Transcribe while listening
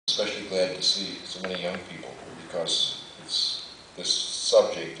especially glad to see so many young people because this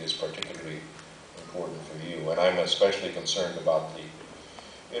subject is particularly important for you. And I'm especially concerned about the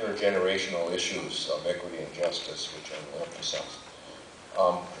intergenerational issues of equity and justice, which I will emphasize.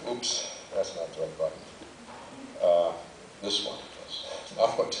 Oops, that's not the right button. This one. Now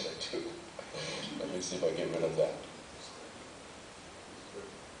what did I do? Let me see if I get rid of that.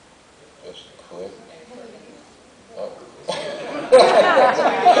 Just click. Oh.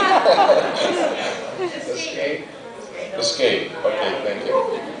 Escape. Escape. Okay, thank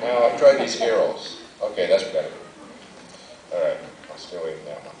you. Now I've tried these arrows. Okay, that's better. All right, I'll stay away from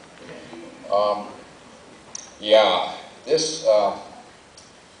that one. Yeah, this,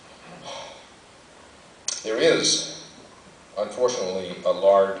 there is, unfortunately, a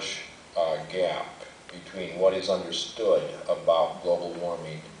large gap between what is understood about global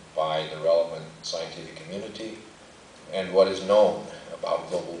warming by the relevant scientific community and what is known about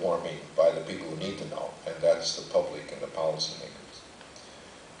global warming by the people who need to know, and that's the public and the policymakers.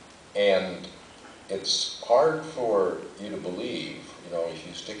 And it's hard for you to believe, you know, if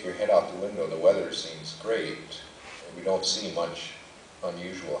you stick your head out the window, the weather seems great, and we don't see much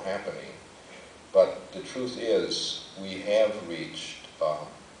unusual happening. But the truth is, we have reached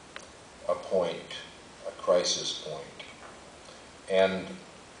a point, a crisis point. And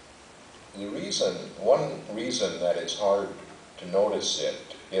the reason, one reason that it's hard to notice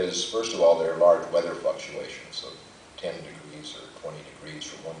it is, first of all, there are large weather fluctuations of 10 degrees or 20 degrees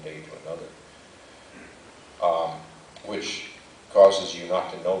from one day to another, which causes you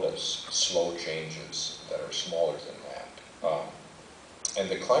not to notice slow changes that are smaller than that. And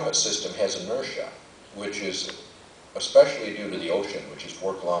the climate system has inertia, which is especially due to the ocean, which is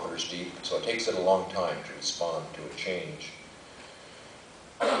 4 kilometers deep, so it takes it a long time to respond to a change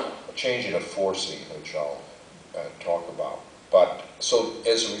in a forcing, which I'll talk about. But so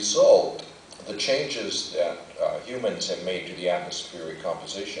as a result, the changes that humans have made to the atmospheric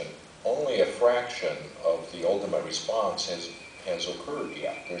composition, only a fraction of the ultimate response has occurred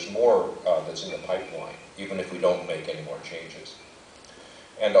yet. There's more that's in the pipeline, even if we don't make any more changes.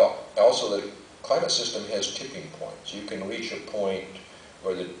 And also the climate system has tipping points. You can reach a point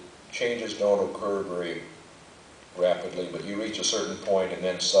where the changes don't occur very rapidly, but you reach a certain point and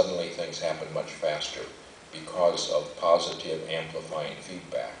then suddenly things happen much faster because of positive amplifying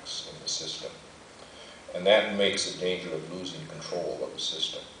feedbacks in the system. And that makes a danger of losing control of the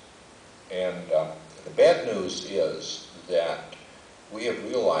system. And the bad news is that we have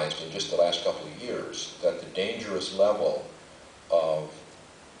realized in just the last couple of years that the dangerous level of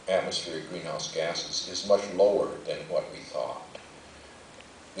atmospheric greenhouse gases is much lower than what we thought.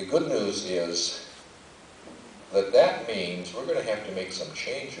 The good news is that that means we're going to have to make some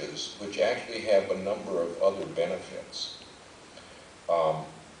changes which actually have a number of other benefits,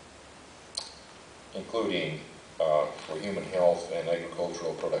 including for human health and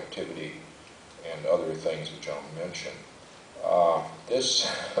agricultural productivity and other things which I'll mention.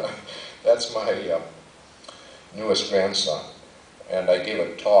 That's my newest grandson. And I gave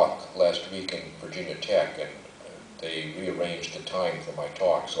a talk last week in Virginia Tech, and they rearranged the time for my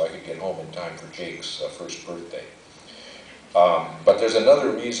talk so I could get home in time for Jake's first birthday. But there's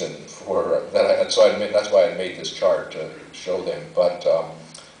another reason for that. That's why I made this chart to show them. But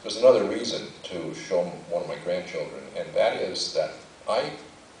there's another reason to show one of my grandchildren, and that is that I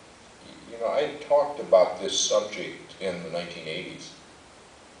had talked about this subject in the 1980s,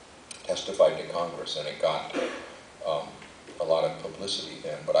 testified to Congress, and it got a lot of publicity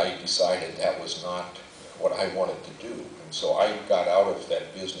then, but I decided that was not what I wanted to do. And so I got out of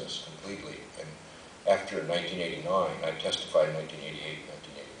that business completely. And after 1989, I testified in 1988,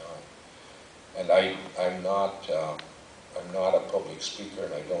 1989. And I'm not a public speaker,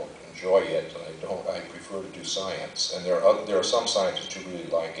 and I don't enjoy it, and I prefer to do science. And there are some scientists who really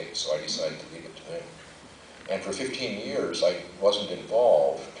like it, so I decided to leave it to them. And for 15 years, I wasn't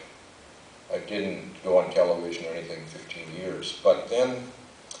involved. I didn't go on television or anything 15 years. But then,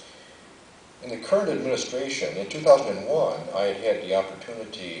 in the current administration, in 2001, I had had the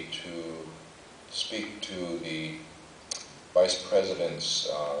opportunity to speak to the Vice President's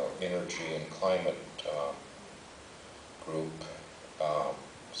Energy and Climate group,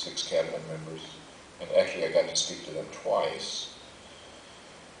 6 cabinet members, and actually I got to speak to them twice.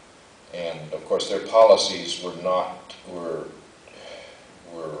 And of course, their policies were not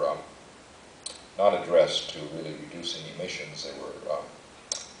addressed to really reducing emissions. They were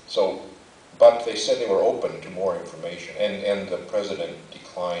but they said they were open to more information, and the president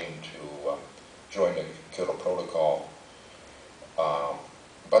declined to join the Kyoto Protocol.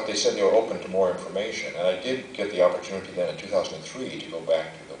 but they said they were open to more information, and I did get the opportunity then in 2003 to go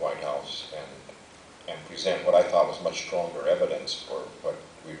back to the White House and present what I thought was much stronger evidence for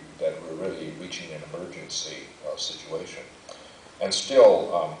that we're really reaching an emergency situation, and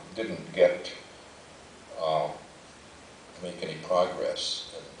still didn't get make any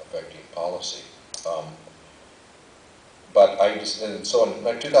progress in affecting policy. But so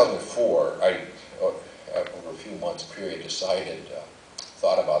in 2004, over a few months period,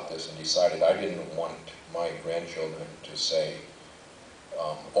 thought about this and decided I didn't want my grandchildren to say,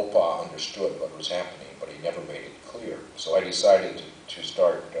 Opa understood what was happening, but he never made it clear. So I decided to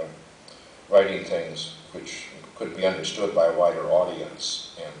start writing things which could be understood by a wider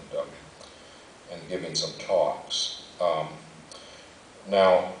audience and giving some talks.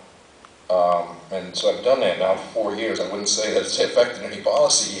 And so I've done that now for 4 years. I wouldn't say that it's affected any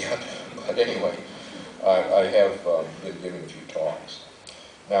policy yet, but anyway, I have been giving a few talks.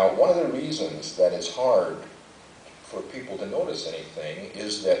 Now, one of the reasons that it's hard for people to notice anything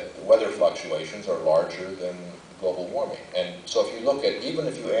is that the weather fluctuations are larger than global warming. And so if you look at, even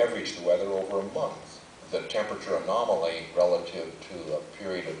if you average the weather over a month, the temperature anomaly relative to the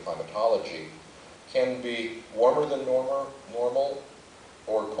period of climatology can be warmer than normal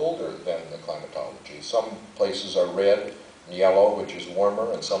or colder than the climatology. Some places are red and yellow, which is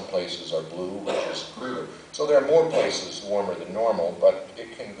warmer, and some places are blue, which is cooler. So there are more places warmer than normal, but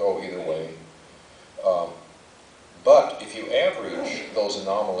it can go either way. But if you average those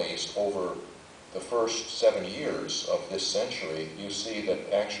anomalies over the first 7 years of this century, you see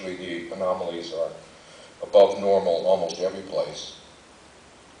that actually the anomalies are above normal almost every place.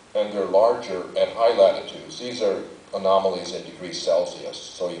 And they're larger at high latitudes. These are anomalies in degrees Celsius,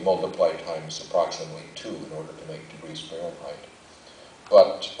 so you multiply times approximately 2 in order to make degrees Fahrenheit.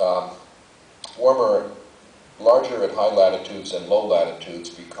 But larger at high latitudes and low latitudes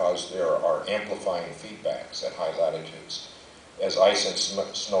because there are amplifying feedbacks at high latitudes. As ice and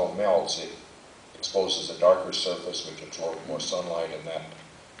snow melts, it exposes a darker surface which absorbs more sunlight, and that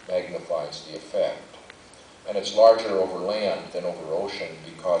magnifies the effect. And it's larger over land than over ocean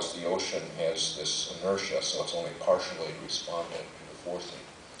because the ocean has this inertia, so it's only partially responding to the forcing.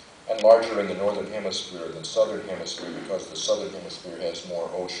 And larger in the northern hemisphere than southern hemisphere because the southern hemisphere has more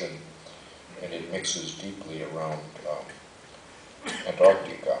ocean and it mixes deeply around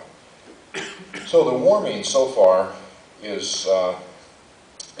Antarctica. So the warming so far is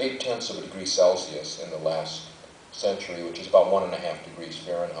 0.8 of a degree Celsius in the last century, which is about 1.5 degrees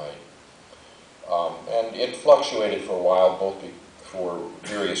Fahrenheit. And it fluctuated for a while, both for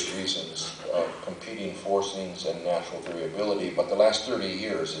various reasons, competing forcings and natural variability, but the last 30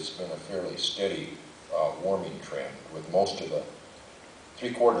 years it's been a fairly steady warming trend, with most of the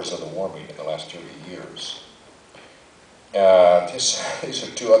 3/4 of the warming in the last 30 years. These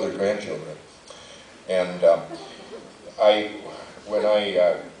are 2 other grandchildren, and when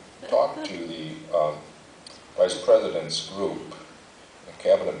I talked to the Vice President's group,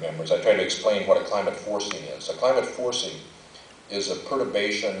 cabinet members, I try to explain what a climate forcing is. A climate forcing is a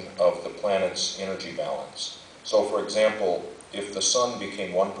perturbation of the planet's energy balance. So for example, if the sun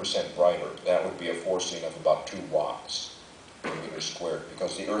became 1% brighter, that would be a forcing of about 2 watts per meter squared,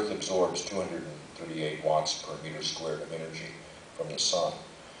 because the Earth absorbs 238 watts per meter squared of energy from the sun.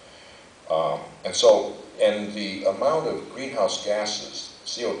 And the amount of greenhouse gases,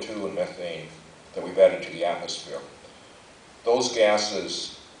 CO2 and methane, that we've added to the atmosphere, those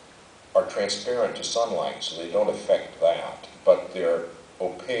gases are transparent to sunlight, so they don't affect that, but they're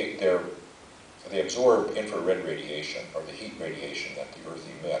opaque. They absorb infrared radiation, or the heat radiation that the Earth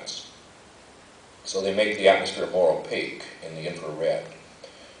emits. So they make the atmosphere more opaque in the infrared,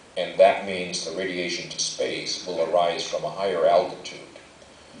 and that means the radiation to space will arise from a higher altitude,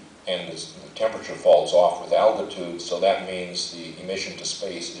 and the temperature falls off with altitude, so that means the emission to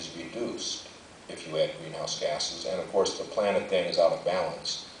space is reduced if you add greenhouse gases. And of course the planet then is out of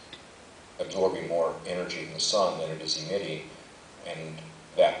balance, absorbing more energy from the sun than it is emitting, and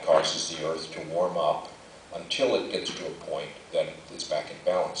that causes the Earth to warm up until it gets to a point that it's back in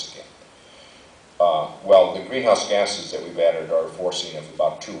balance again. Well, the greenhouse gases that we've added are a forcing of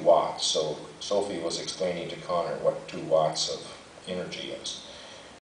about 2 watts, so Sophie was explaining to Connor what 2 watts of energy is.